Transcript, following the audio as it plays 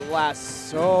lasts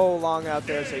so long out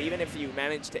there, so even if you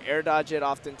manage to air dodge it,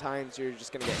 oftentimes you're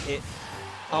just going to get hit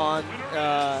on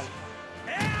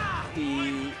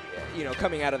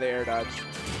coming out of the air dodge.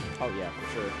 Oh yeah,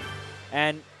 for sure.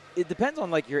 And it depends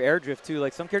on like your air drift too.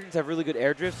 Like some characters have really good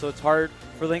air drift, so it's hard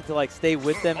for Link to like stay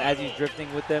with them as he's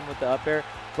drifting with them with the up air.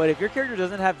 But if your character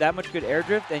doesn't have that much good air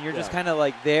drift and you're just kind of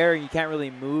like there and you can't really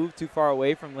move too far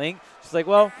away from Link, just like,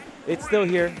 well, it's still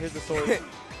here. Here's the sword.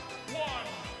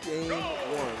 Game 1.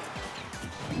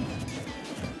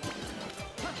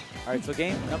 All right, so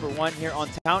game number 1 here on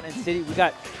Town and City. We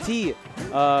got T,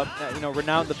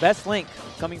 renowned the best Link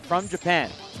coming from Japan.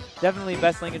 Definitely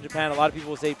best Link in Japan. A lot of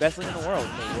people will say best Link in the world.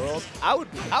 I would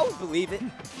believe it.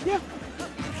 Yeah.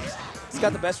 He's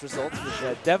got the best results.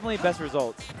 Yeah, definitely best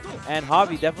results. And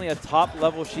Javi, definitely a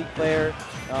top-level Sheik player.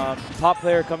 Top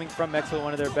player coming from Mexico,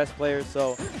 one of their best players.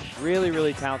 So really,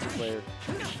 really talented player.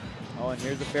 Oh, and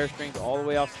here's the fair strings all the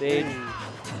way off stage.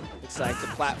 Looks like the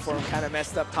platform kind of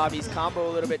messed up Javi's combo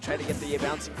a little bit, trying to get the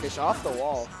bouncing fish off the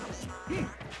wall.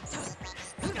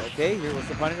 Okay, here was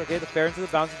the punish. Okay, the fair into the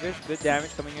bouncing fish. Good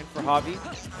damage coming in for Javi.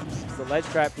 It's the ledge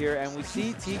trap here, and we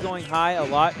see T going high a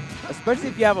lot, especially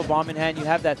if you have a bomb in hand. You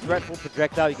have that threatful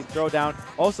projectile you can throw down.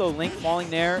 Also, Link falling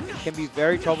there can be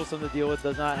very troublesome to deal with,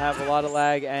 does not have a lot of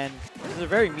lag, and this is a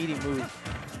very meaty move.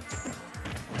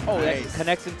 Oh, nice. That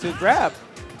connects into grab.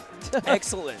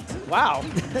 Excellent. Wow,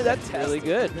 that's really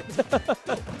good.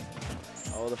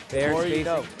 Oh, the fair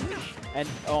spacing. And,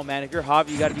 oh, man, if you're Javi,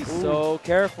 you got to be so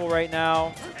careful right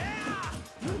now.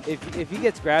 If he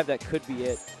gets grabbed, that could be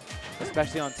it,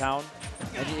 especially on Town.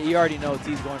 And you already know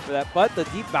T's going for that. But the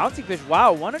deep bouncing fish,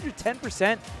 wow,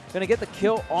 110% going to get the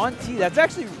kill on T. That's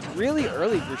actually really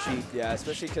early for Sheik. Yeah,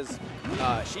 especially because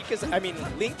Sheik is,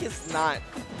 Link is not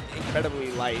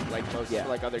incredibly light like most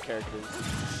like other characters.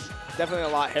 Definitely a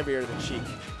lot heavier than Sheik.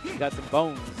 He got some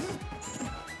bones.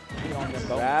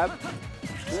 Grab.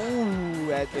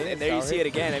 Ooh, and there you see it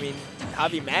again.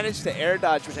 Javi managed to air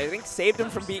dodge, which I think saved him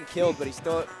from being killed, but he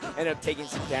still ended up taking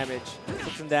some damage.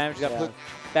 Took some damage, got put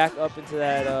back up into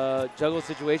that juggle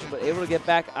situation, but able to get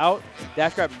back out.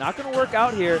 Dash grab not going to work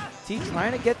out here. T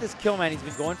trying to get this kill, man. He's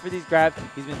been going for these grabs.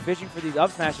 He's been fishing for these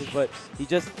up smashes, but he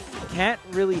just can't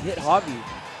really hit Javi.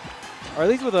 Or at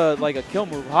least with a kill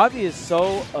move. Javi is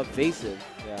so evasive.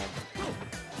 Yeah.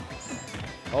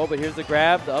 Oh, but here's the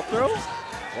grab, the up throw.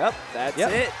 Yep, that's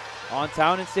it. On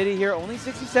Town and City here, only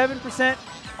 67%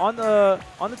 on the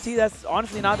T. That's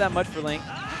honestly not that much for Link.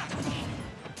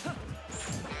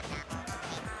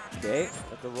 Okay,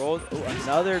 got the roll. Ooh,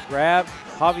 another grab.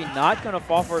 Javi not going to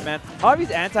fall for it, man.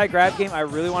 Javi's anti-grab game, I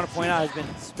really want to point out, has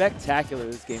been spectacular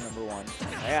this game number 1.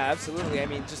 Yeah, absolutely.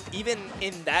 Just even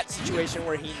in that situation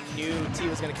where he knew T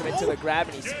was going to commit to the grab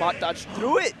and he spot dodged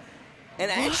through it and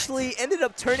actually ended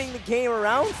up turning the game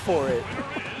around for it.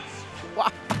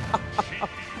 Wow.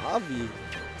 Javi.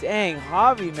 Dang,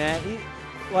 Javi, man.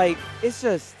 It's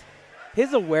just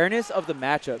his awareness of the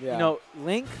matchup. Yeah. You know,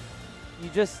 Link, you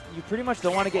pretty much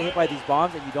don't want to get hit by these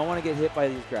bombs, and you don't want to get hit by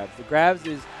these grabs. The grabs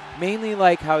is mainly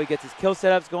like how he gets his kill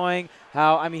setups going.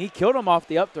 He killed him off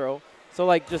the up throw.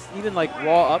 So just even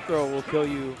raw up throw will kill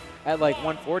you at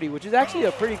 140, which is actually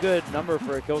a pretty good number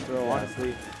for a kill throw,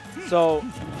 honestly. So,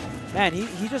 man,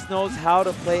 he just knows how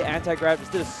to play anti-grab.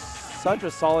 Just did such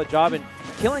a solid job, and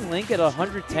killing Link at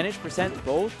 110%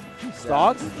 both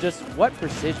stocks, just what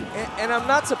precision. And I'm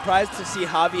not surprised to see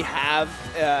Javi have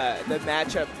the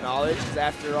matchup knowledge, because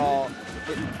after all,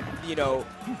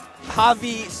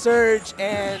 Javi, Surge,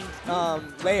 and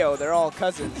Leo, they're all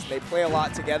cousins. They play a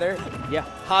lot together. Yeah.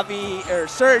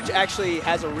 Surge actually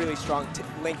has a really strong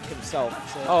Link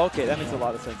himself. So. Oh, okay, that makes a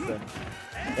lot of sense then.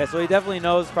 Yeah, so he definitely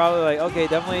knows probably okay,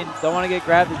 definitely don't want to get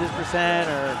grabbed at this percent,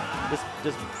 or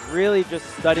just really just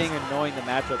studying and knowing the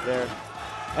matchup there.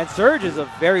 And Surge is a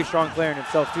very strong player in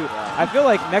himself too. Yeah. I feel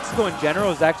like Mexico in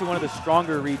general is actually one of the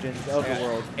stronger regions of the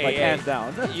world, hands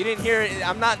down. You didn't hear it.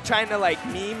 I'm not trying to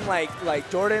meme like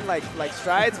Jordan like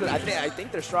strides, but I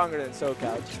think they're stronger than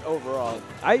SoCal just overall.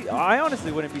 I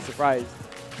honestly wouldn't be surprised.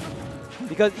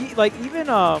 Because even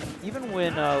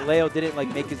when Leo didn't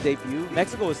make his debut,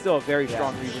 Mexico was still a very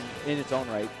strong region in its own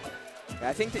right.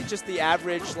 I think that just the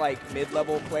average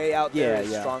mid-level play out there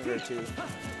is stronger too.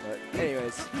 But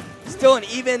anyways, still an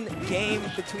even game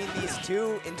between these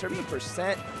two in terms of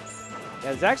percent.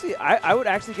 Yeah, it's actually I would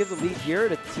actually give the lead here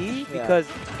to T because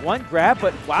one grab,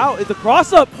 but wow, it's a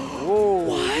cross up. Whoa!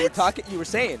 What? You were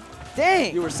saying.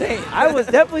 Dang. You were saying. I was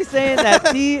definitely saying that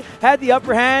T had the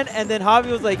upper hand, and then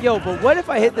Javi was like, yo, but what if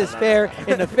I hit this fair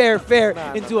in the fair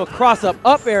into a cross-up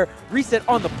up air, reset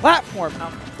on the platform?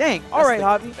 Dang. All right,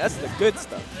 Javi. That's the good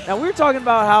stuff. Now, we were talking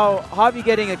about how Javi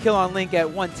getting a kill on Link at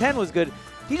 110 was good.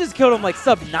 He just killed him like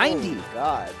sub 90. Oh,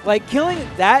 God. Like killing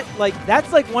that, like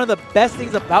that's like one of the best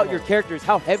things about your character is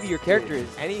how heavy your character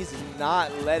is. And he's not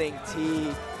letting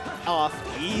T off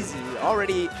easy.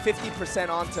 Already 50%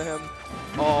 onto him.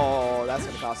 Oh, that's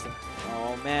going to cost him.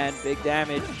 Oh man, big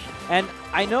damage. And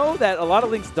I know that a lot of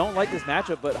Links don't like this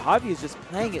matchup, but Javi is just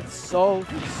playing it so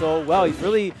well. He's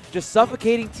really just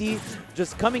suffocating T,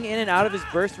 just coming in and out of his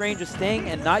burst range, just staying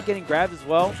and not getting grabbed as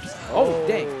well. Oh,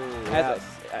 dang. Yeah.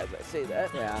 As I say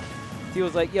that. Yeah. T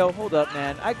was like, yo, hold up,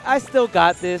 man. I still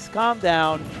got this. Calm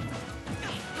down.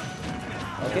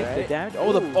 Okay, right. Good damage.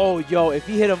 Oh, yo, if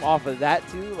he hit him off of that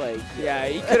too, like. Yeah,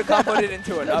 he could have comboed it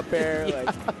into an up air. Yeah.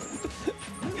 Like.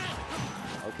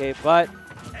 Okay, but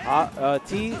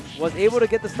T was able to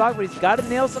get the stock, but he's got to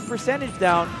nail some percentage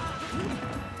down.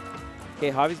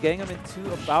 Okay, Javi's getting him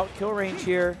into about kill range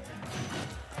here.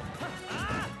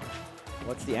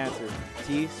 What's the answer?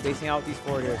 T spacing out these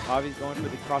forward airs. Javi's going for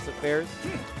the cross affairs.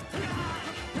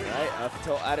 All right, up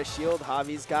tilt out of shield.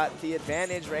 Javi's got the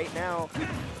advantage right now.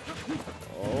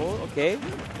 Oh, okay.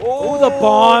 Oh, the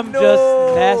bomb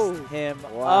just messed him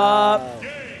up.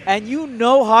 And you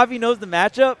know Javi knows the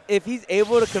matchup if he's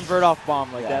able to convert off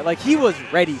bomb like that. Like, he was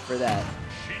ready for that.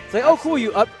 It's like, oh, cool,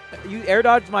 you air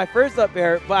dodged my first up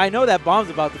air, but I know that bomb's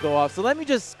about to go off, so let me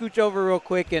just scooch over real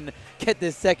quick and get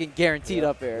this second guaranteed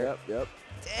up air. Yep.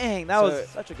 Dang, that was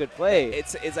such a good play.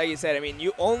 It's like you said, I mean,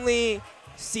 you only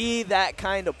see that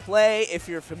kind of play if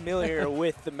you're familiar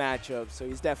with the matchup, so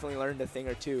he's definitely learned a thing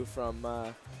or two from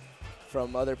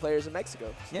other players in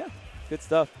Mexico. Yeah, good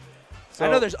stuff. So I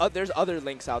know there's other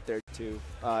links out there too,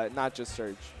 not just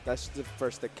Surge. That's the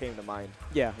first that came to mind.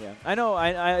 Yeah. I know.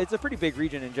 It's a pretty big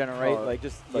region in general, right? Like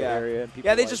just the area. And people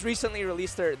yeah, they just recently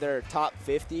released their top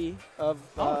 50 of.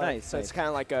 Nice. So it's kind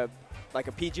of like a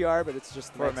PGR, but it's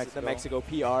just the Mexico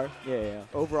PR. Yeah.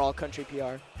 Overall country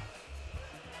PR.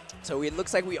 So it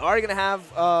looks like we are gonna have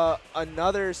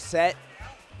another set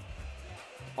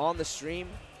on the stream,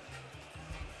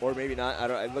 or maybe not. I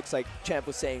don't. It looks like Champ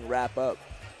was saying wrap up.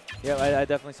 Yeah, I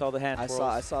definitely saw the hand twirls.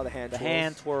 I saw the hand twirls. The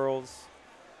hand twirls.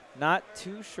 Not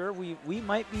too sure. We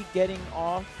might be getting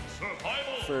off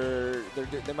for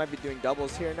they might be doing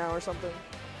doubles here now or something.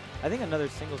 I think another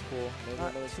singles pool. Maybe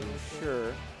Not another too singles pool.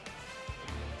 sure.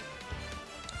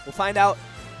 We'll find out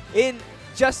in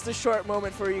just a short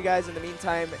moment for you guys. In the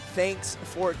meantime, thanks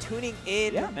for tuning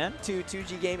in to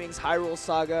 2G Gaming's Hyrule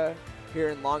Saga here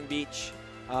in Long Beach.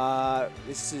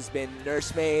 This has been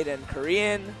Nursemaid and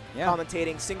Korean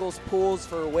commentating singles pools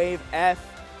for Wave F.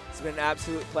 It's been an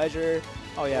absolute pleasure.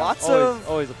 Oh yeah, lots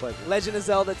always a pleasure. Legend of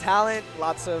Zelda talent,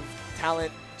 lots of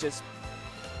talent, just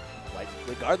like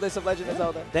regardless of Legend of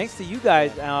Zelda. Thanks to you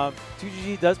guys,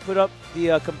 2GG does put up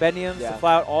the compendiums to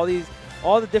fly out all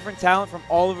the different talent from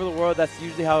all over the world. That's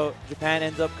usually how Japan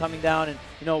ends up coming down,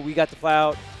 and we got to fly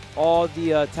out all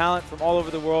the talent from all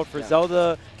over the world for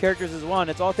Zelda characters as well. And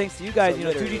it's all thanks to you guys.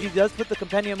 So 2GG does put the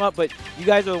compendium up, but you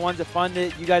guys are the ones that fund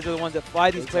it. You guys are the ones that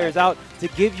fly these players out to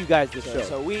give you guys this show.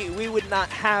 So we would not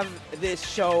have this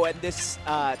show and this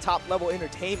top-level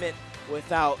entertainment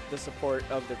without the support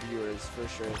of the viewers, for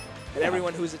sure. And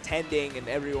everyone who's attending and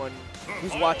everyone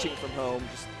who's watching from home,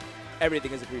 just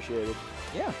everything is appreciated.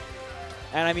 Yeah.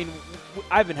 And I mean,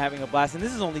 I've been having a blast, and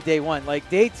this is only day one. Like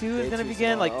day two is going to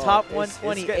begin, like top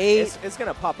 128. It's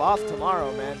going to pop off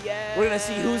tomorrow, man. Yes. We're going to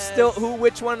see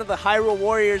which one of the Hyrule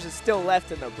Warriors is still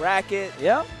left in the bracket.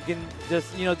 Yeah, you can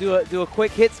just do a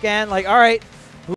quick hit scan. Like, all right,